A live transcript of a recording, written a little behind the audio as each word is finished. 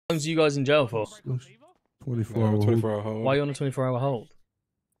long are you guys in jail for? 24 hour 24-hour hold. Why are you on a 24-hour hold?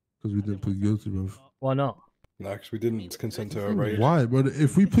 Because we didn't plead guilty, bro. Why not? No, because we didn't consent to a raid. Why, bro?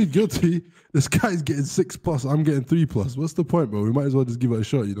 If we plead guilty, this guy's getting 6+, I'm getting 3+. What's the point, bro? We might as well just give it a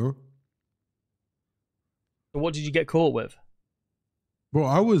shot, you know? So what did you get caught with? Bro,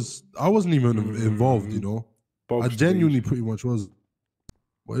 I wasn't even involved, you know? I genuinely pretty much was.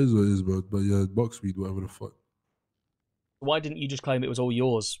 What it is, bro? But yeah, box weed, whatever the fuck. Why didn't you just claim it was all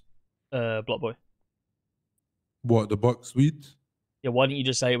yours, Block Boy? What, the box weed? Yeah, why didn't you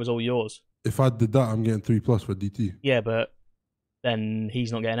just say it was all yours? If I did that, I'm getting 3+ for DT. Yeah, but then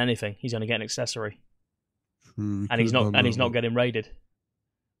he's not getting anything. He's only getting accessory. True. And he's not getting raided.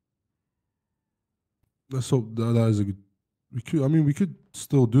 Let's hope that is a good. We could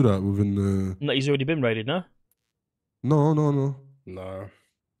still do that within the. No, he's already been raided, no? No. No.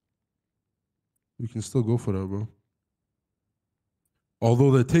 We can still go for that, bro.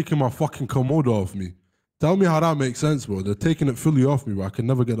 Although they're taking my fucking Komodo off me. Tell me how that makes sense, bro. They're taking it fully off me, bro. I can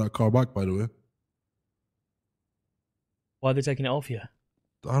never get that car back, by the way. Why are they taking it off you?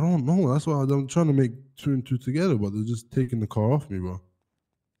 I don't know. That's why I'm trying to make 2 and 2 together, but they're just taking the car off me, bro.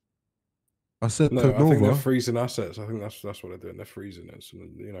 I said No, Nova. I think they're freezing assets. I think that's what they're doing. They're freezing it. So,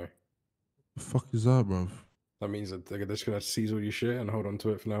 you know. The fuck is that, bro? That means that they're just going to seize all your shit and hold on to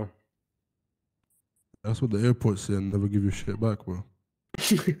it for now. That's what the airport said. Never give your shit back, bro.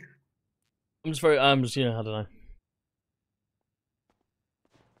 I'm just, you know, I don't know.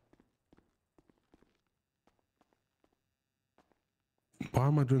 Why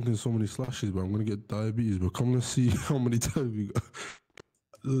am I drinking so many slashes, bro? I'm gonna get diabetes, bro. Come, let's see how many times we got.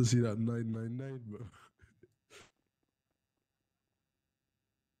 Let's see that 999, bro.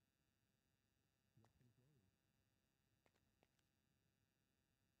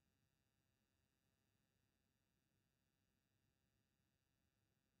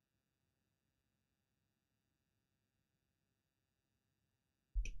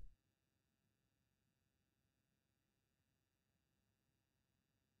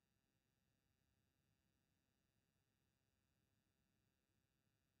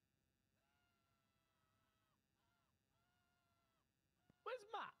 Where's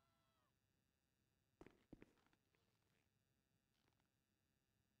Matt?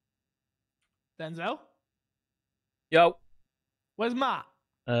 Denzel? Yo. Where's Matt?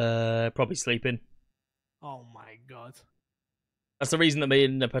 Probably sleeping. Oh my god. That's the reason that me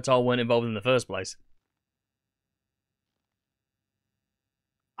and Patel weren't involved in the first place.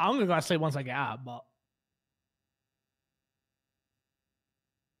 I'm gonna go to sleep once I get out, but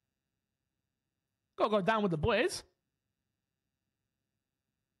gotta go down with the boys.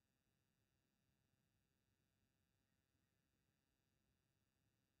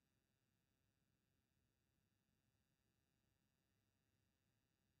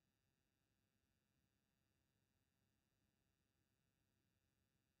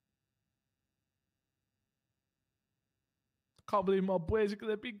 Can't believe my boys are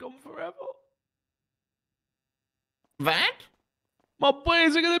gonna be gone forever. What? My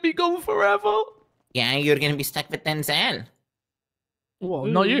boys are gonna be gone forever. Yeah, you're gonna be stuck with Denzel. Well,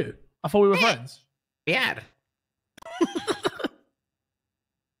 not you. I thought we were friends. Yeah.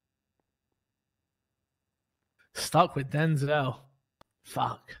 Stuck with Denzel.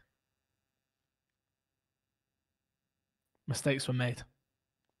 Fuck. Mistakes were made.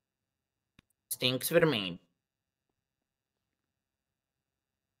 Stinks were made.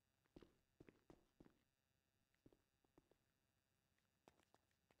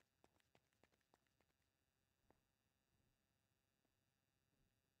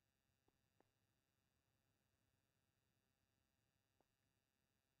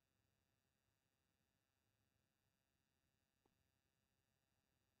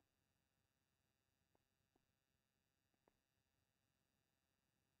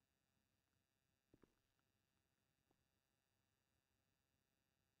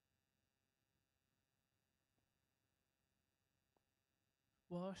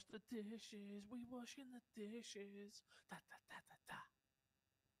 Wash the dishes, we washing the dishes. Da da da da da.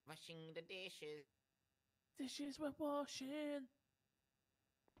 Washing the dishes. Dishes we're washing.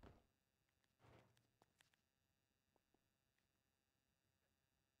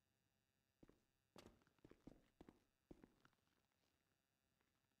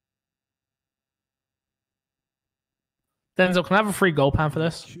 Denzel, can I have a free gold pan for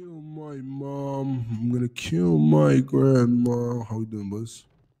this? Kill my mom. I'm gonna kill my grandma. How we doing, boys?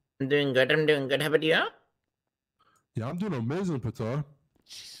 I'm doing good. I'm doing good. How about you? Yeah, I'm doing amazing, Patar.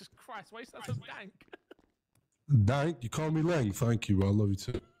 Jesus Christ, why is that so dank? Dank, you call me Lang. Thank you, bro. I love you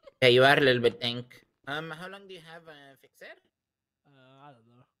too. Yeah, you are a little bit dank. How long do you have, Fixer? I don't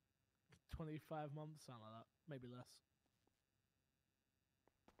know. 25 months, something like that. Maybe less.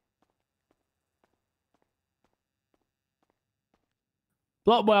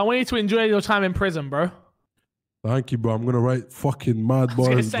 Block boy, I want you to enjoy your time in prison, bro. Thank you, bro. I'm gonna write fucking mad I was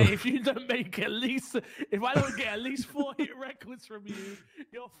gonna bars. say, Bro. if you don't make at least, if I don't get at least 4 hit records from you,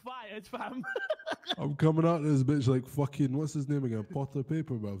 you're fired, fam. I'm coming out this bitch like fucking what's his name again? Potter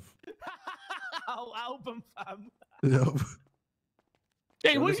Paper, bruv. Our album, fam. Yeah.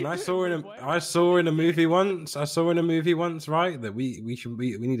 Hey, Yo, what listen, you I doing, saw in boy? a I saw in a movie once. I saw in a movie once, right? That we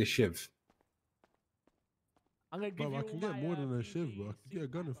need a shiv. I'm gonna give Bro, you I can all get my, more than a PPE, shiv, bro. I can get a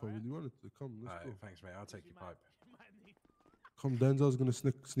gun if I alright? really wanted to. Come, let's Alright, go. thanks, mate. I'll take your pipe. You might need Come, Denzel's gonna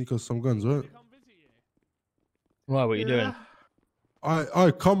sneak us some guns, right? to come visit you. Why? What are you doing?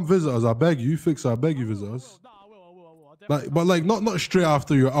 I come visit us. I beg you, fix. I beg you, visit us. No, I will. I'll Like, definitely but come. like not straight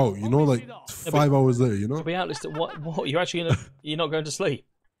after you're out. You know, like Obviously not. 5 hours later. You know. To be out, listen, what? You're actually gonna? You're not going to sleep?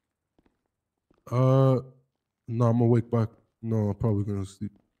 No, I'm awake back. No, I'm probably gonna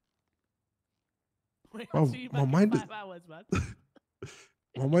sleep. Wait, Bro, I'll see you my back in mind is- 5 hours, man.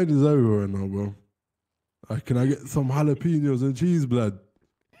 My mind is everywhere now, bro. Can I get some jalapenos and cheese, blood?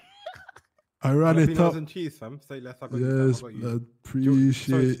 I ran it Jalapenos up. and cheese, fam. Say less. I got you, fam. I Yes, got you. blood. Do you, so,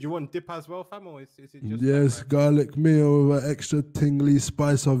 do Appreciate. you want dip as well, fam, or is it just Yes, that, right? garlic mayo with an extra tingly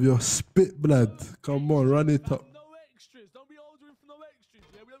spice of your spit, blood. Come on, run it up. No extras. Don't be ordering for no extras.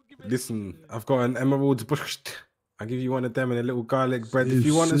 Yeah? We don't give Listen, extras. I've got an emerald's bush. I'll give you one of them and a little garlic bread. Safe, If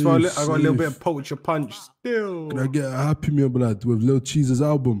you want as well, safe, I got a little bit safe. of poacher punch still. Can I get a Happy Meal, blood, with Lil Cheese's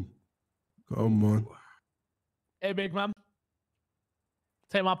album? Come on. Hey, big man.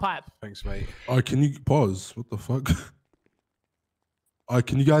 Take my pipe. Thanks, mate. Can you pause? What the fuck?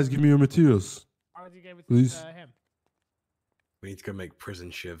 Can you guys give me your materials? I already gave it to Please. him. We need to go make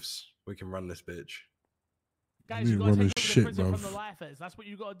prison shivs. We can run this bitch. Guys, You you gotta running take over shit, the prison from bruv. the lifers. That's what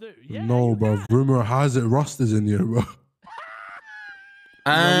you gotta do. Yeah, No, you bro. can. Rumor has it Rust is in here, bro. It's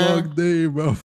a long day, bro.